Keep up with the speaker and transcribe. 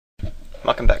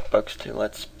Welcome back, folks, to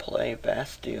Let's Play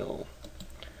Vasteel.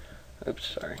 Oops,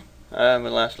 sorry. When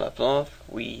we last left off,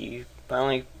 we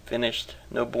finally finished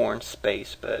Nobborn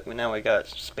Space, but now we got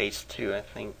Space 2, I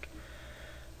think.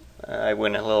 I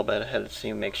went a little bit ahead to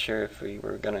see, make sure if we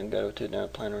were going to go to another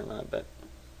planet or not, but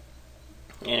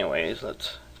anyways,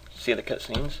 let's see the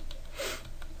cutscenes.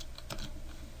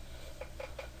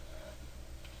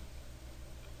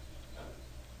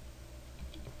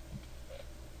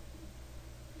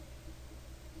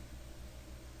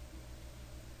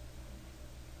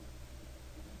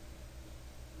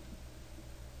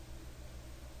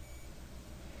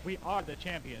 We are the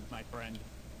champions, my friend.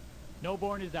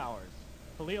 Nobborn is ours.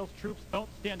 Khalil's troops don't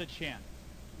stand a chance.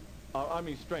 Our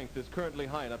army's strength is currently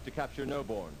high enough to capture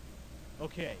Nobborn.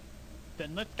 Okay,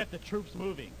 then let's get the troops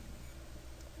moving.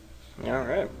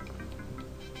 Alright.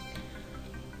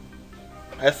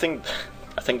 I think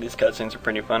these cutscenes are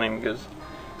pretty funny because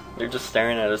they're just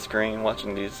staring at a screen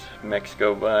watching these mechs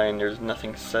go by and there's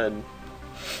nothing said.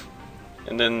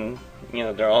 And then, you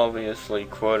know, they're obviously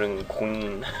quoting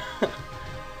Queen.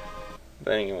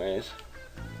 But anyways,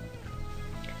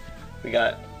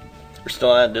 we're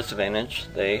still at a disadvantage.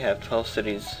 They have 12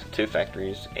 cities, 2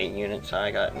 factories, 8 units. I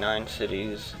got 9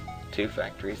 cities, 2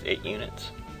 factories, 8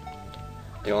 units.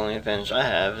 The only advantage I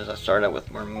have is I start out with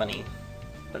more money,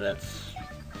 but that's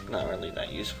not really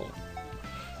that useful.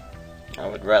 I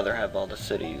would rather have all the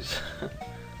cities.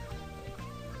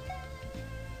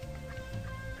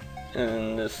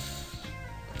 And this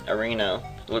arena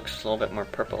looks a little bit more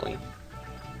purpley.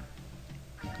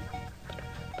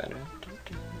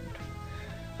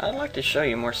 I'd like to show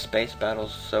you more space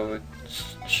battles so we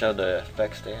show the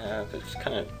effects they have. It's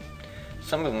kind of,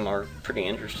 some of them are pretty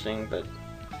interesting, but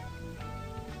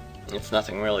it's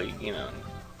nothing really, you know.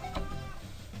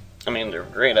 I mean, they're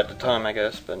great at the time, I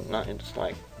guess, but not. It's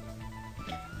like,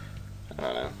 I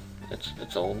don't know.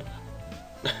 It's old.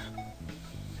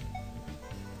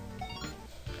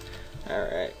 All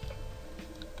right.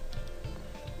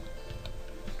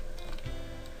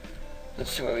 Let's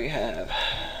see what we have.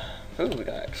 Ooh, we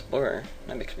got Explorer.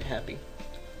 That makes me happy.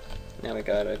 Now we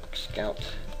got a Scout,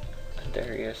 a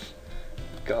Darius,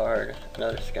 Guard,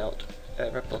 another Scout,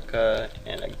 a Replica,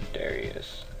 and a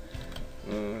Darius.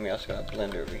 We also got a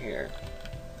Blender over here.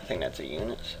 I think that's a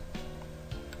unit.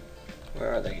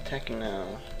 Where are they attacking now?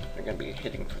 They're going to be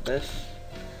hitting for this,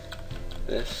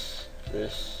 but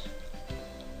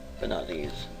not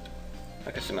these.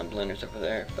 I can see my Blenders over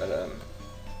there, but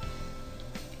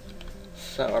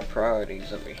so our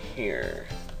priorities over here.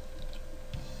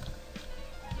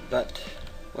 But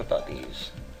what about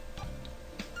these?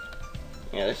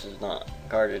 Yeah, this is not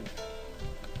guarded,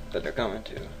 but they're going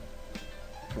to,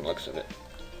 from the looks of it.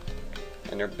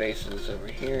 And their base is over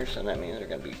here, so that means they're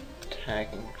going to be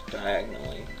attacking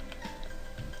diagonally,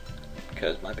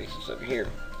 because my base is over here.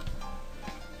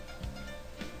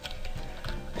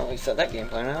 Well, we set that game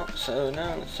plan out, so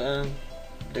now let's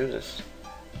do this.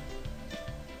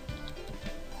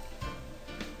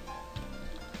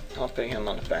 I'll put him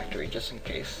on the factory just in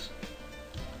case.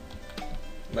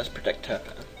 Let's protect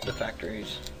the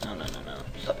factories. No.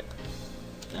 Stop it.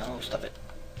 No, stop it.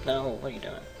 No, what are you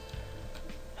doing?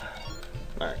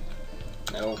 Alright.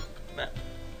 No, Matt.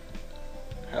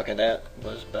 Okay, that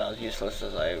was about as useless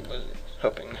as I was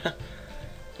hoping.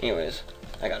 Anyways,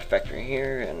 I got a factory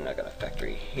here and I got a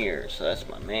factory here, so that's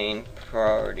my main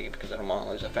priority because I don't want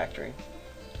to lose a factory.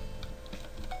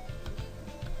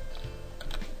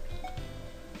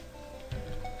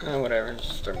 Whatever,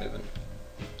 just start moving.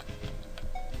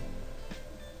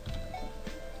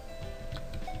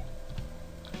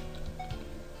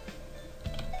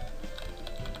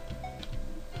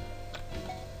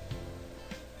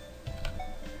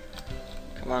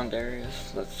 Come on,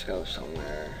 Darius, let's go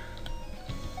somewhere.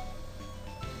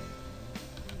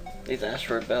 These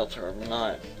asteroid belts are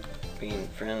not being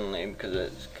friendly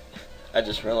because I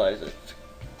just realized it's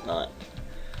not.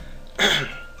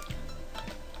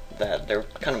 That they're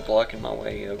kind of blocking my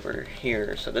way over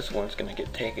here, so this one's going to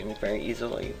get taken very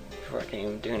easily before I can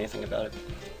even do anything about it.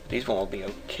 These one will be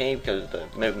okay because the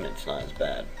movement's not as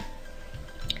bad.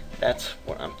 That's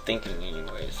what I'm thinking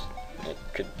anyways. It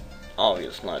could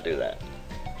obviously not do that,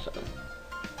 so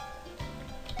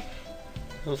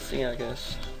we'll see, I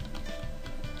guess.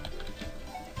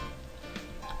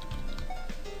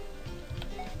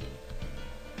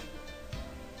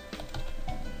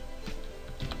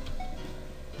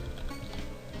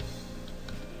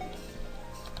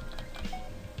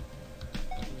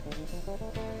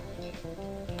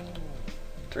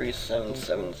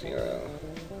 $3770.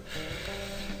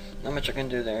 Not much I can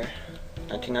do there.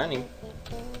 1990.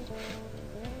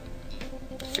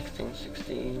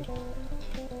 1660.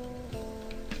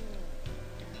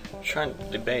 trying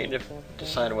to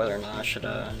decide whether or not I should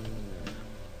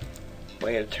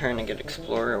wait a turn and get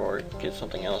Explorer or get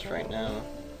something else right now.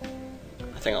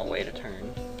 I think I'll wait a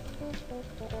turn.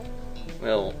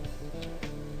 Well,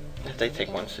 if they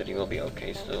take one city, we'll be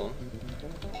okay still.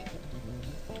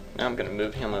 Now I'm gonna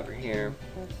move him over here.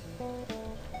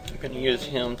 I'm gonna use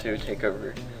him to take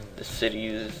over the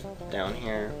cities down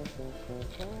here,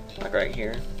 like right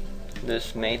here.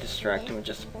 This may distract him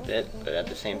just a bit, but at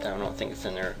the same time I don't think it's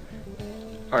in their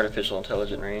artificial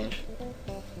intelligence range.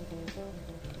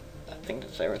 I think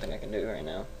that's everything I can do right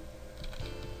now.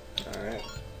 Alright.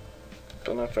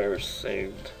 Don't know if I ever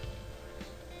saved.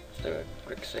 Let's do a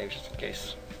quick save just in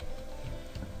case.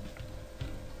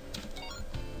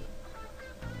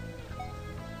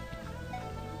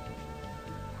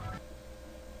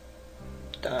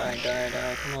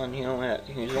 Die, come on, he's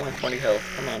only 20 health,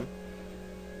 come on.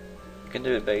 You can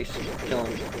do it, base. Kill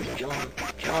him.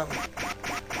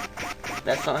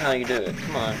 That's not how you do it,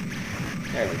 come on.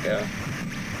 There we go.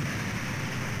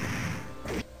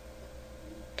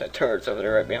 That turret's over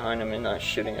there right behind him and not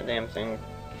shooting a damn thing.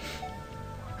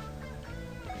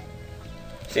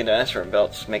 See, the asteroid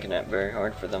belt's making that very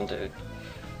hard for them to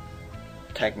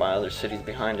attack by other cities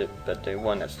behind it, but the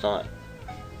one that's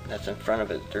in front of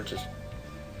it, they're just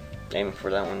aiming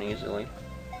for that one easily.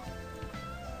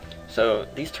 So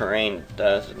these terrain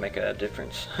does make a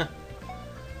difference.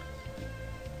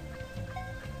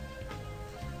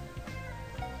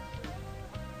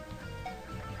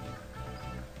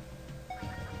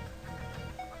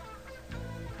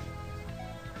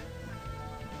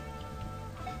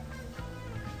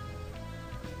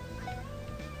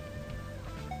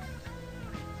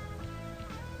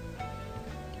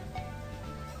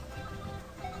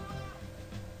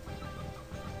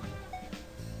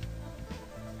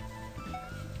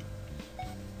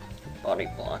 Body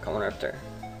block, I wonder if they're...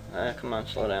 come on,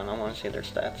 slow down, I want to see their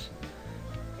stats.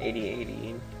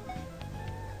 80.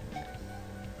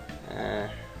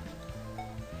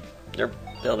 They're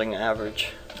building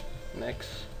average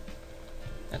mix.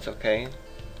 That's okay.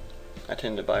 I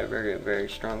tend to buy very, very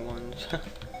strong ones.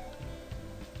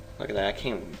 Look at that, I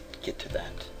can't even get to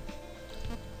that.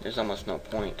 There's almost no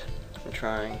point in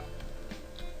trying.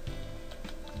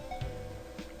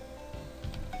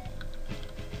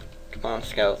 Come on,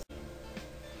 scout.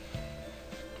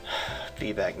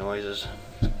 Feedback noises.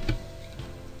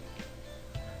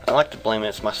 I like to blame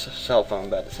it's my cell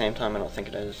phone, but at the same time I don't think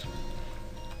it is.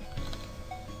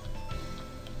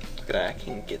 Look at that, I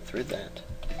can't get through that.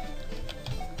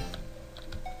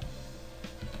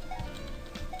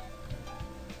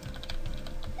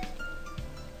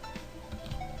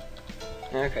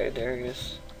 Okay,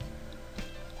 Darius.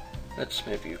 Let's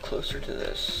move you closer to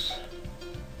this.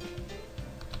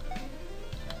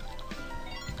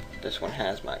 This one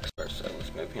has max star, so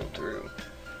let's move him through.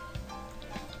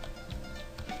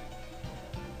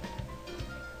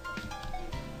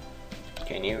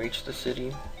 Can you reach the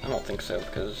city? I don't think so,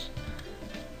 because...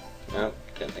 Nope,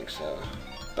 didn't think so.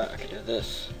 But I could do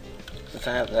this. Since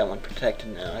I have that one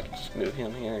protected now, I can just move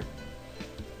him here.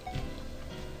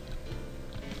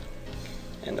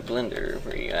 And the blender,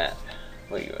 where you at?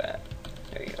 Where you at?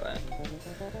 There you at.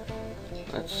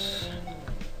 Let's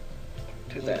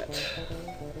do that.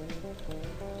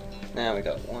 Now we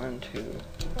got 1, 2,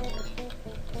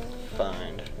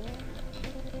 find.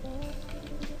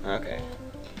 Okay.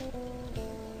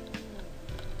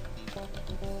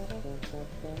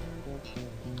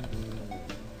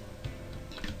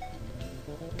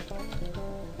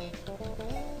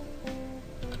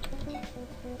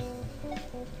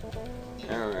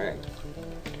 Alright.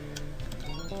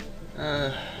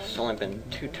 It's only been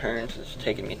 2 turns, it's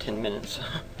taken me 10 minutes.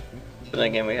 But then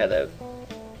again, we had that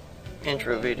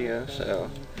intro video, so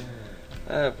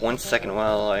 1 second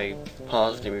while I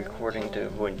pause the recording to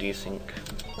avoid desync.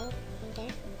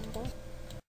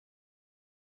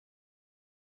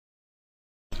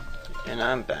 And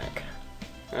I'm back.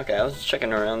 Okay, I was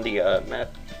checking around the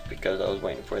map because I was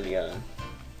waiting for the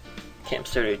camp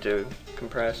studio to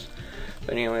compress.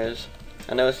 But anyways,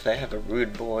 I noticed they have a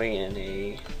rude boy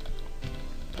and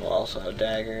also a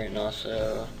dagger and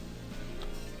also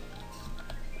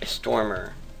a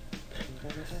stormer.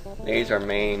 These are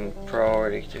main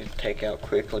priority to take out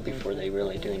quickly before they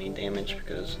really do any damage,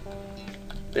 because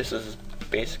this is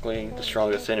basically the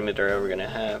strongest enemy they're ever gonna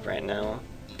have right now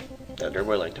that they're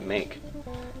willing to make,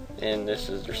 and this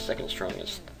is their second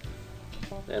strongest.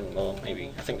 And well,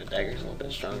 maybe I think the dagger is a little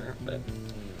bit stronger, but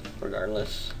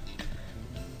regardless,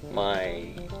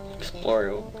 my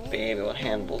explorer will be able to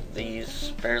handle these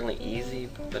fairly easy,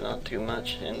 but not too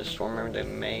much. And the stormer, they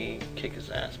may kick his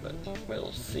ass, but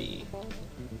we'll see.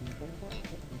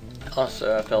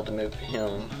 Also, I failed to move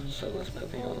him, so let's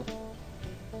move him.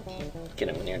 Get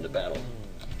him near the battle.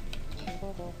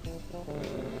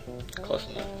 Close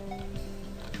enough.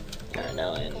 Alright,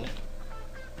 now end.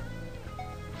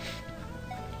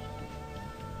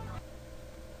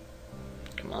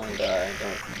 Come on, die.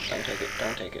 Don't take it.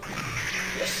 Don't take it.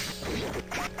 Yes.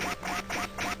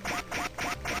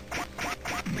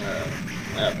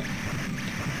 Okay.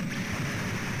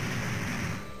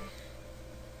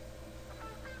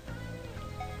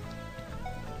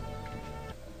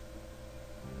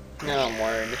 Now I'm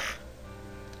worried.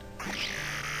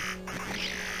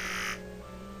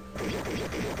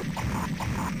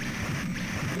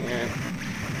 Yeah.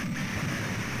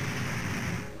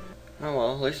 Oh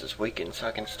well, at least it's weakened so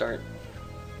I can start.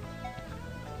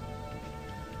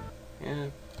 Yeah.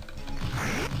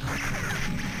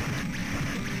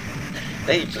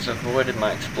 They just avoided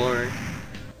my explorer.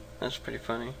 That's pretty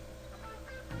funny.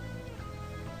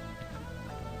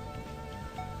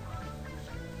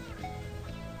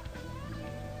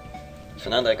 So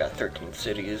now that I got 13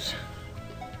 cities,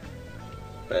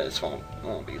 but this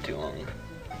won't be too long.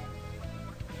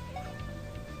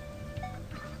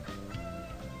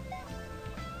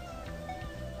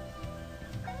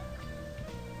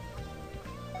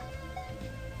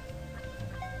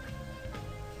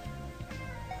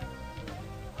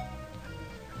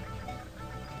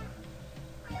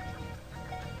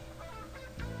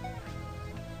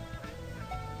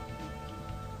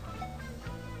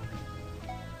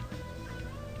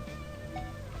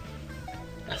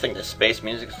 I think the space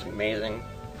music is amazing.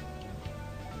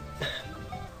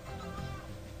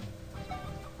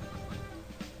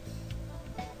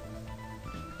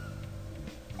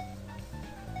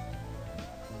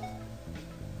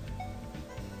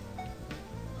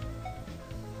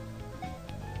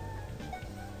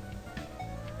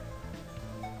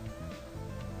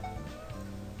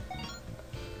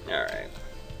 Alright.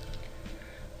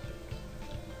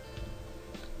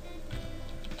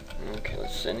 Okay,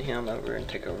 let's send him over and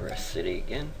take over a city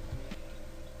again.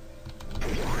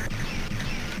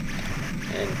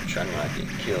 And try not to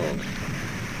get killed.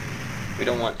 We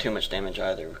don't want too much damage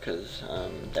either because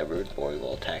that rude boy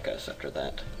will attack us after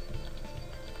that.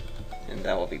 And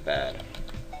that will be bad.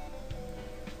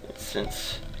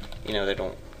 Since, you know, they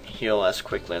don't heal as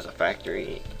quickly as a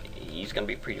factory, he's going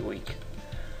to be pretty weak.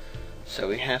 So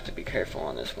we have to be careful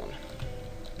on this one.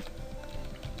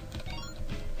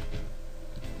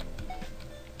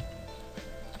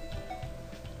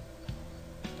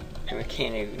 And we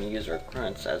can't even use our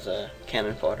grunts as a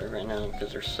cannon fodder right now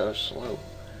because they're so slow.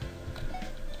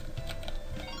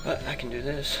 But I can do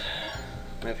this.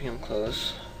 Move him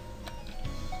close.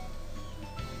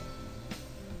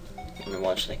 And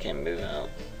watch, they can't move out.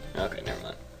 Okay, never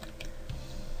mind.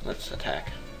 Let's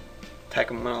attack. Attack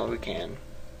them while we can.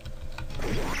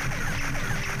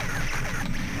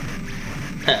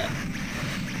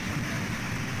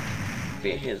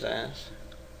 Beat his ass.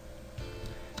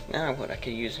 Now what I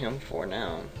could use him for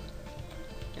now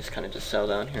is kind of just settle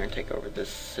down here and take over this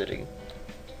city.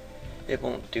 It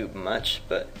won't do much,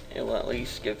 but it'll at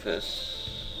least give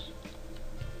us...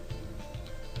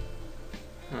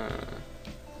 I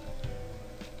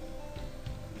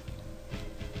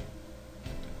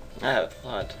have a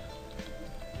thought.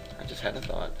 I just had a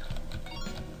thought.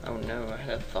 Oh no, I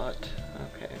had a thought.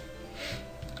 Okay.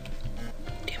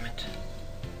 Damn it.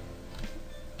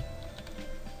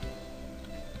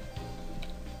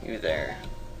 You there.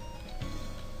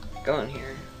 Go in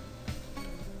here.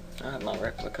 I have my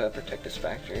replica protect this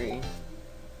factory.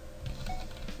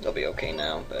 They'll be okay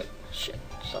now, but shit,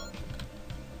 so.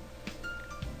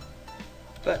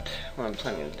 But what I'm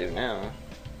planning to do now,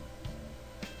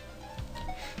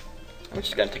 I'm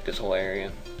just gonna take this whole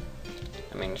area.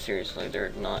 I mean, seriously,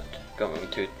 they're not going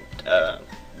to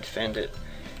defend it,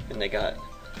 and they got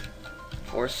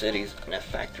 4 cities and a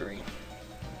factory.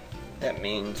 That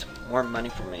means more money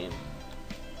for me.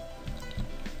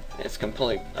 It's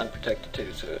completely unprotected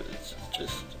too, so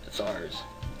it's ours.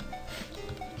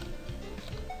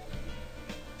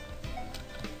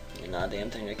 And not a damn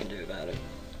thing they can do about it.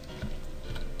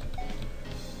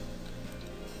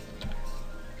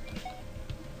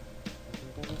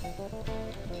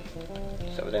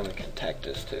 So then we can attack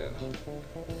this too.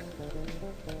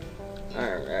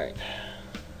 Alright.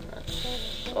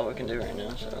 That's all we can do right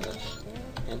now, so let's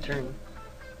end turn.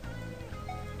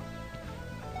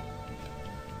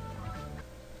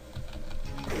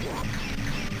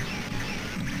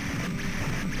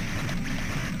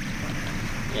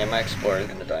 Yeah, my explorer is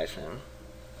gonna die soon.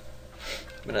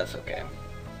 But that's okay.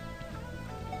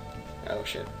 Oh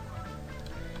shit.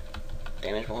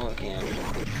 Damage wall again.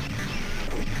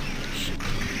 Shit.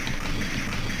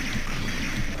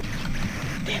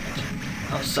 Damn it.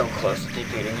 I was so close to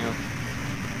defeating him.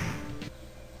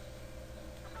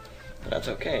 But that's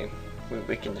okay. We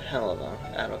weakened the hell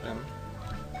out of him.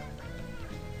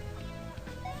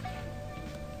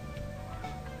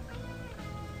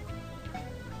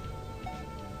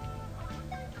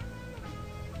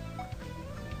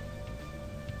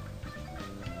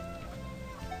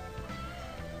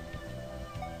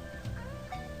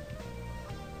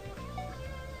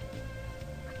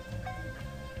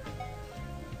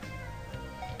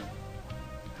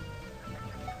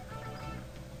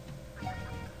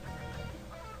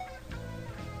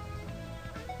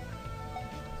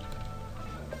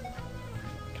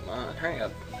 Come on, hurry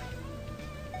up.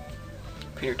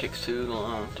 Computer takes too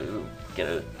long to get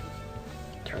it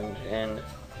turned in.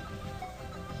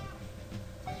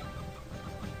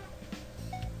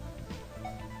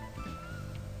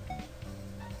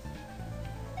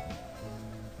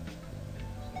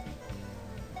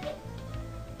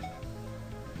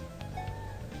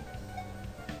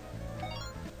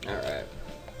 Alright.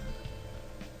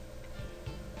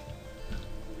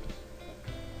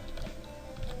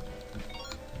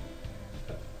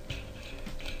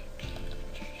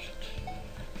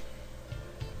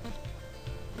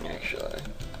 Actually,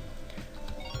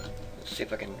 let's see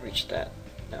if I can reach that.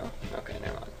 No? Okay,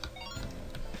 never mind.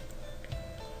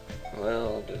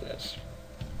 We'll do this.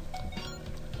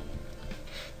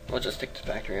 We'll just stick to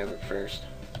factory of it first.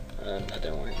 That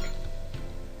didn't work.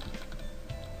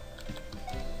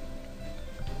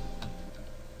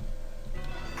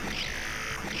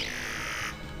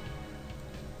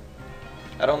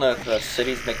 I don't know if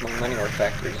cities make more money or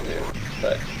factories do,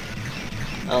 but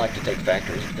I like to take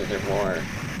factories because they're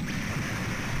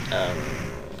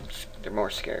more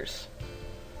scarce.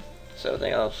 So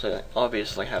they also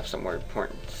obviously have some more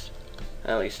importance,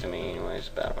 at least to me, anyways.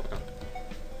 But I don't know.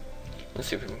 Let's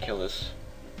see if we can kill this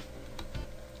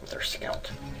with our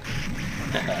scout.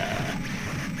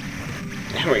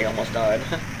 We almost died.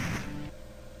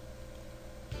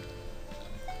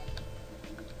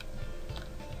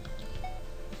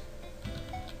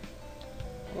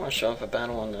 I want to show off a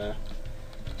battle on the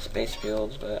space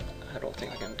fields, but I don't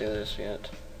think I can do this yet.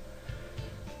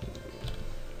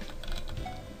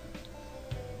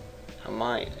 I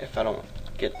might, if I don't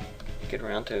get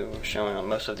around to showing on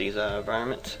most of these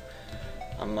environments,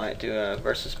 I might do a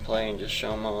versus play and just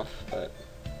show them off, but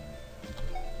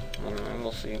I don't know,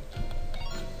 we'll see.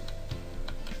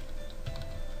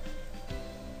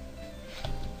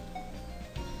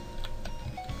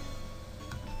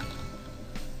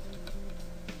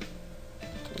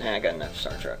 Nah, I got enough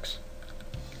Star Trucks.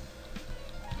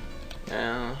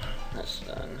 Now, that's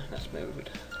done. That's moved.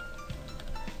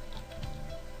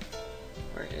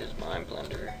 Where is my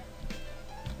blender?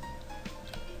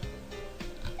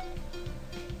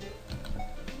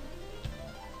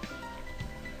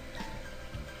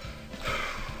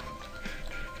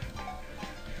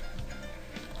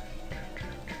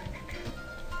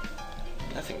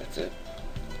 I think that's it.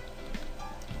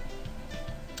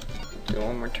 Do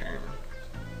one more turn.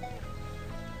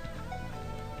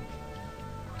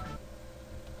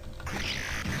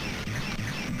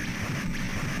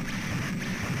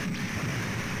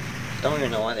 Don't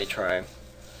even know why they try.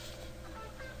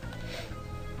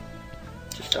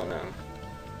 Just don't know.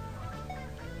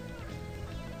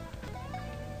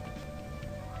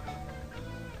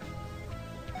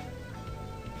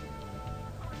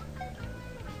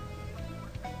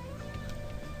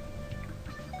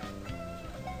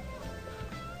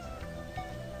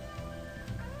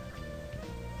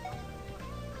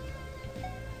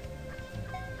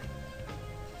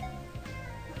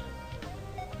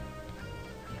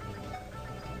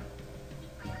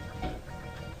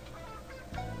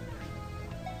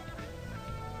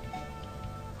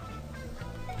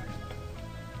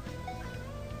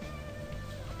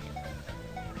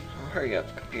 Hurry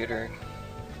up, computer.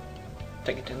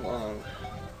 Taking too long.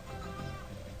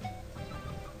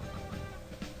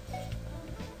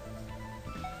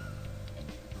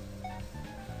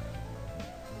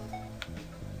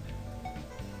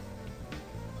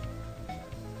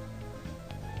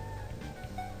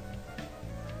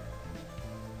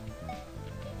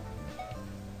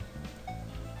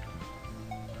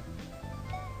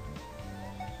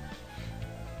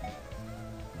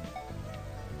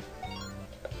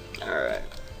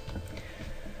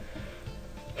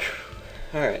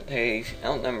 Alright, they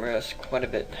outnumber us quite a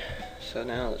bit. So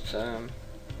now let's, are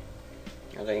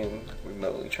they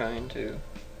remotely trying to?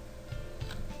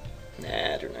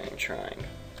 Nah, they're not even trying.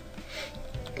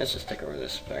 Let's just take over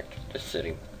this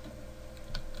city.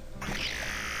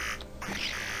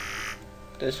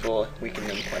 This will weaken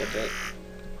them quite a bit.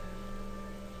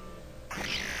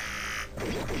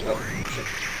 Oh, shit.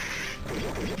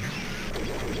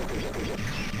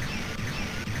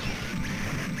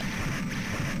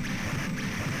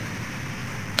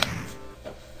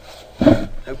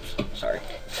 Oops, sorry.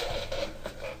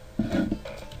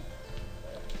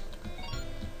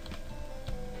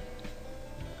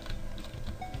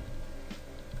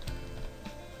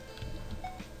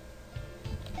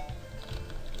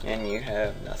 And you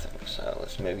have nothing, so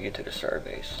let's move you to the star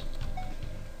base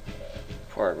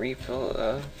for a refill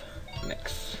of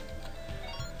mix.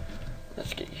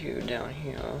 Let's get you down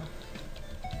here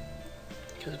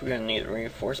because we're gonna need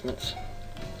reinforcements.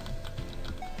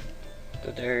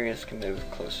 The Darius can move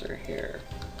closer here.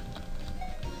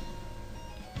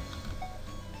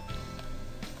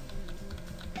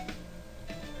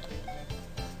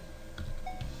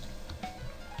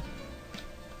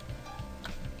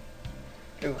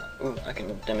 Ooh, I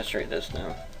can demonstrate this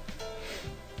now.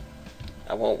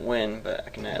 I won't win, but I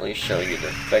can at least show you the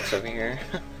effects over here.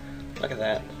 Look at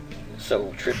that. So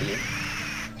trippy.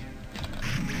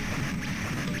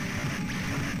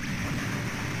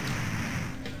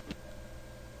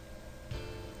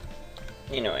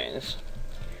 Anyways,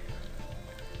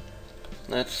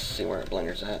 let's see where our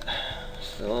blender's at.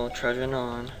 Still trudging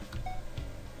on.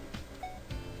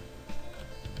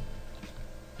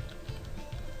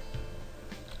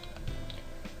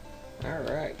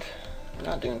 Alright, we're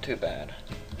not doing too bad.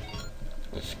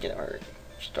 Let's get our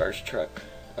Stars truck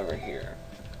over here.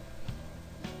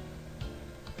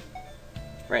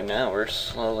 Right now we're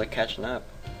slowly catching up.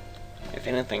 If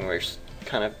anything, we're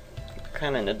kind of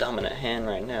in the dominant hand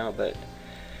right now, but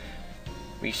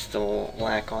we still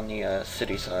lack on the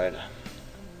city side,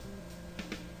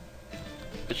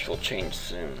 which will change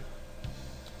soon.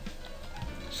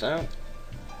 So,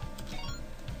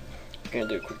 gonna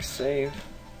do a quick save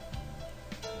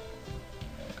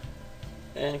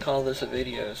and call this a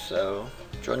video. So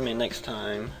join me next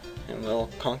time and we'll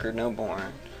conquer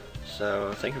Nobborn.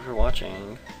 So thank you for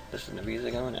watching. This is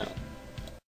Neveza going out.